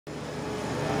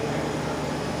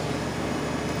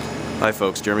Hi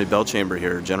folks, Jeremy Belchamber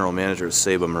here, General Manager of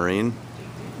Saba Marine.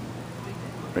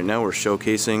 Right now we're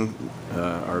showcasing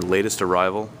our latest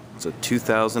arrival. It's a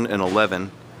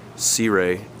 2011 Sea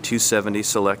Ray 270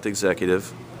 Select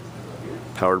Executive,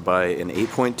 powered by an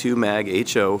 8.2 MAG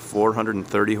HO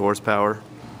 430 horsepower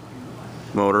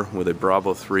motor with a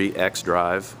Bravo 3 X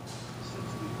drive.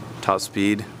 Top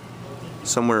speed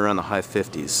somewhere around the high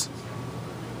 50s.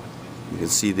 You can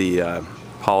see the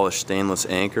polished stainless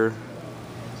anchor.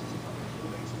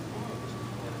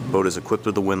 Boat is equipped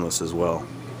with the windlass as well.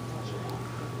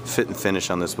 Fit and finish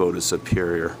on this boat is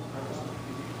superior.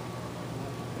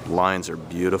 Lines are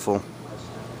beautiful.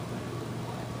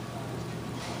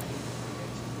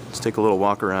 Let's take a little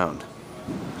walk around.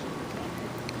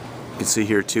 You can see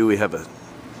here too we have a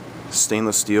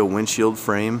stainless steel windshield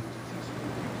frame.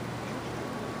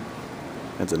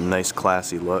 That's a nice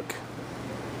classy look.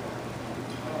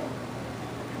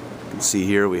 You can see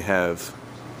here we have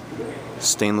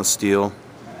stainless steel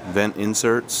vent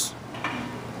inserts,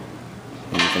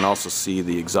 and you can also see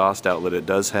the exhaust outlet. It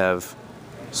does have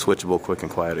switchable quick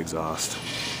and quiet exhaust.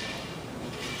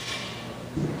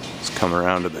 Let's come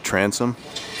around to the transom.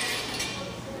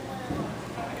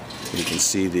 You can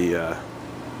see the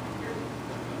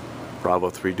Bravo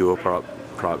 3 dual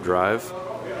prop drive.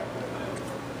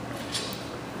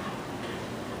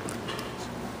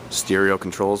 Stereo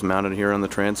controls mounted here on the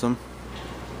transom.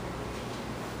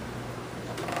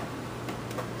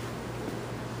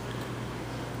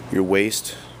 Your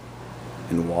waste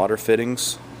and water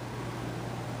fittings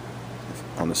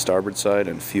on the starboard side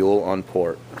and fuel on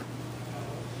port.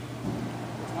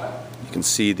 You can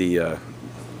see the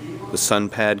sun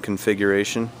pad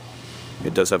configuration.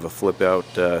 It does have a flip out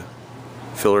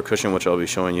filler cushion, which I'll be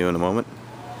showing you in a moment.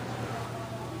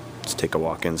 Let's take a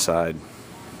walk inside.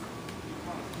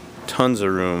 Tons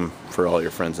of room for all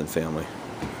your friends and family.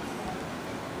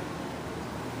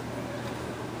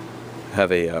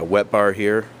 Have a wet bar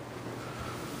here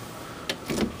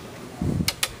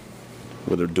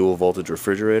with a dual voltage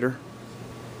refrigerator.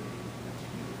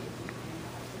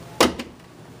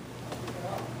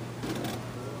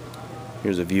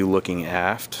 Here's a view looking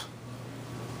aft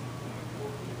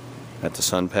at the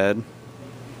sun pad.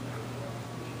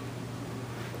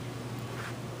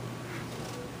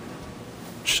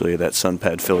 Show you that sun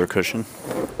pad filler cushion.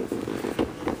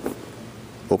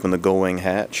 Open the gull wing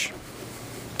hatch.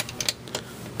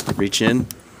 Reach in.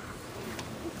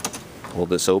 Hold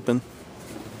this open.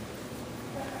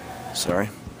 Sorry,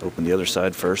 open the other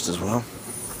side first as well.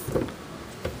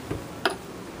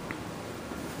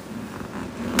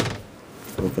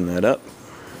 Open that up.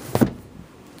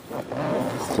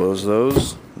 Close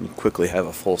those. You quickly have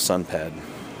a full sun pad.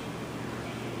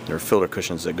 There are filler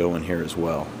cushions that go in here as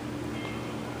well.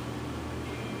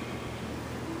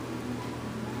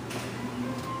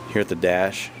 Here at the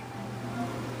dash,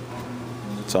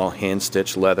 it's all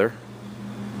hand-stitched leather.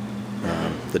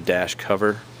 The dash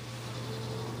cover,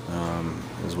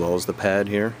 as well as the pad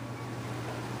here.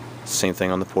 Same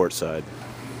thing on the port side.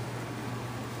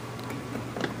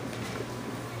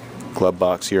 Glove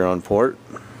box here on port.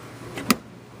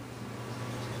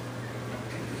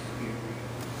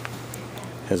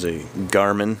 Has a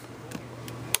Garmin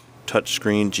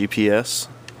touchscreen GPS.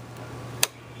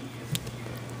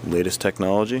 Latest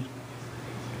technology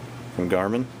from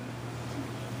Garmin.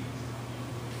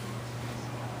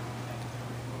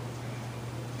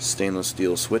 Stainless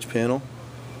steel switch panel.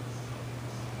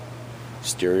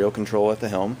 Stereo control at the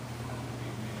helm.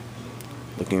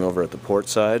 Looking over at the port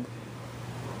side.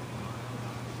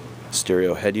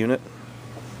 Stereo head unit.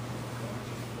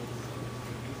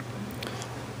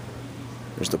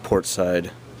 There's the port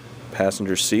side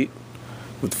passenger seat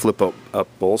with flip up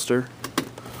bolster.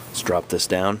 Let's drop this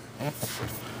down.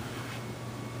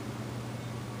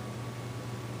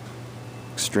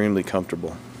 Extremely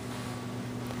comfortable.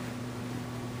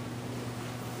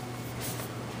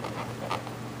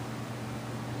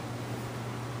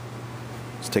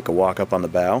 Let's take a walk up on the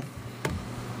bow.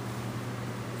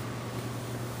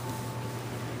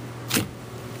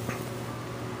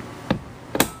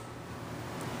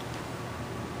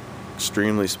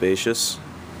 Extremely spacious.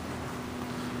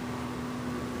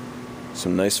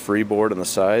 Some nice freeboard on the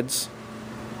sides.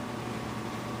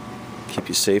 Keep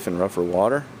you safe in rougher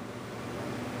water.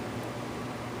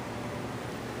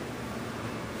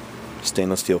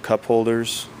 Stainless steel cup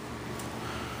holders.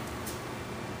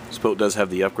 This boat does have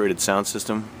the upgraded sound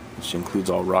system, which includes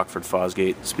all Rockford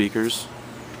Fosgate speakers.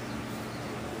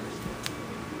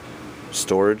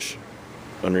 Storage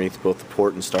underneath both the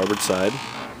port and starboard side.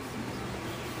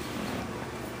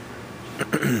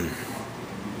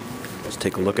 Let's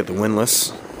take a look at the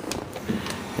windlass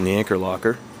and the anchor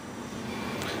locker.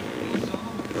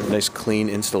 Nice clean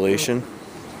installation.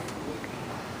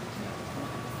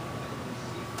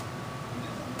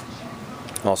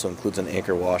 Also includes an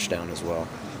anchor washdown as well.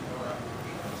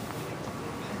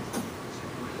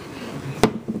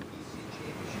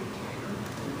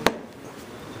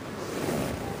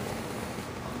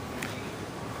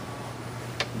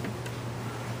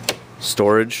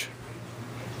 Storage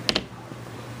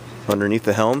underneath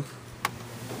the helm.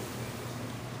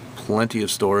 Plenty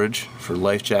of storage for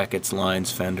life jackets,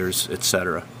 lines, fenders,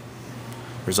 etc.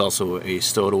 There's also a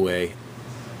stowed away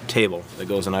table that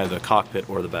goes in either the cockpit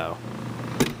or the bow.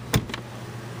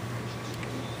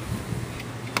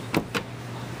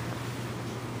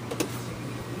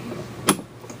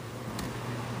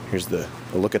 Here's a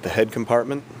look at the head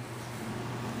compartment.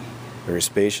 Very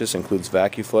spacious, includes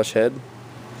vacuum flush head.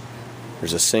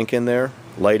 There's a sink in there,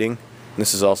 lighting, and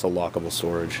this is also lockable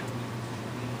storage.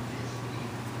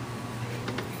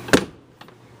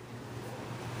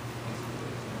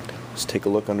 Let's take a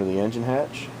look under the engine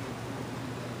hatch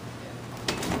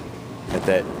at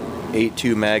that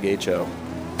 8.2 MAG HO.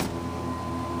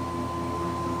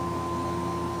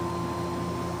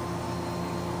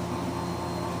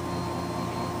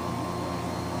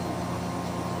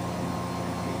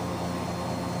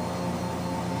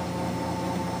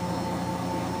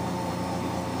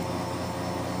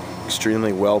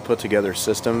 Extremely well put together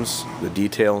systems. The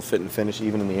detail, fit and finish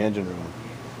even in the engine room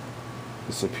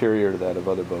is superior to that of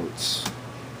other boats.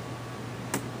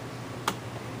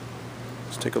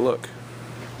 Let's take a look.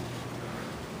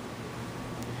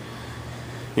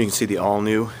 You can see the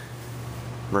all-new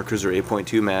Merc Cruiser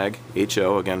 8.2 MAG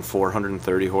HO, again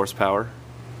 430 horsepower.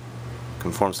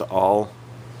 Conforms to all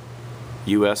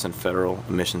US and federal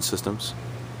emission systems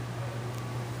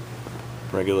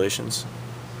regulations.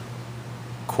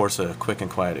 Of course, a quick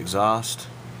and quiet exhaust.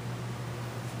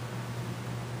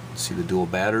 See the dual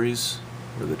batteries,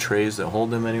 or the trays that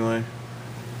hold them anyway.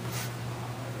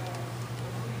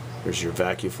 There's your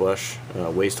vacuum flush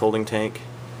waste holding tank,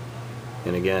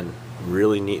 and again,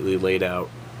 really neatly laid out,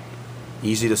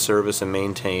 easy to service and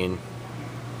maintain.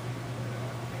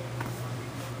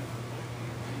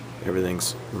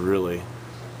 Everything's really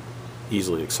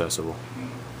easily accessible.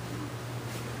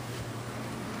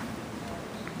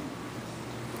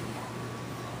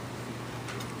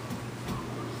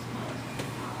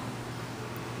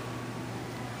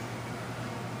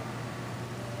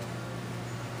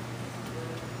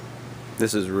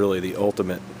 This is really the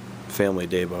ultimate family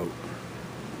day boat.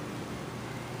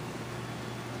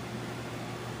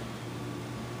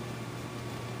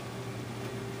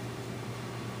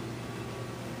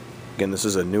 Again, this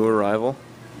is a new arrival,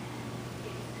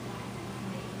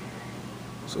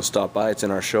 so stop by. It's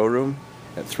in our showroom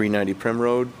at 390 Prim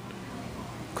Road,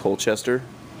 Colchester,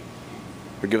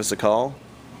 or give us a call,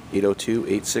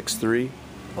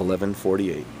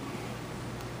 802-863-1148.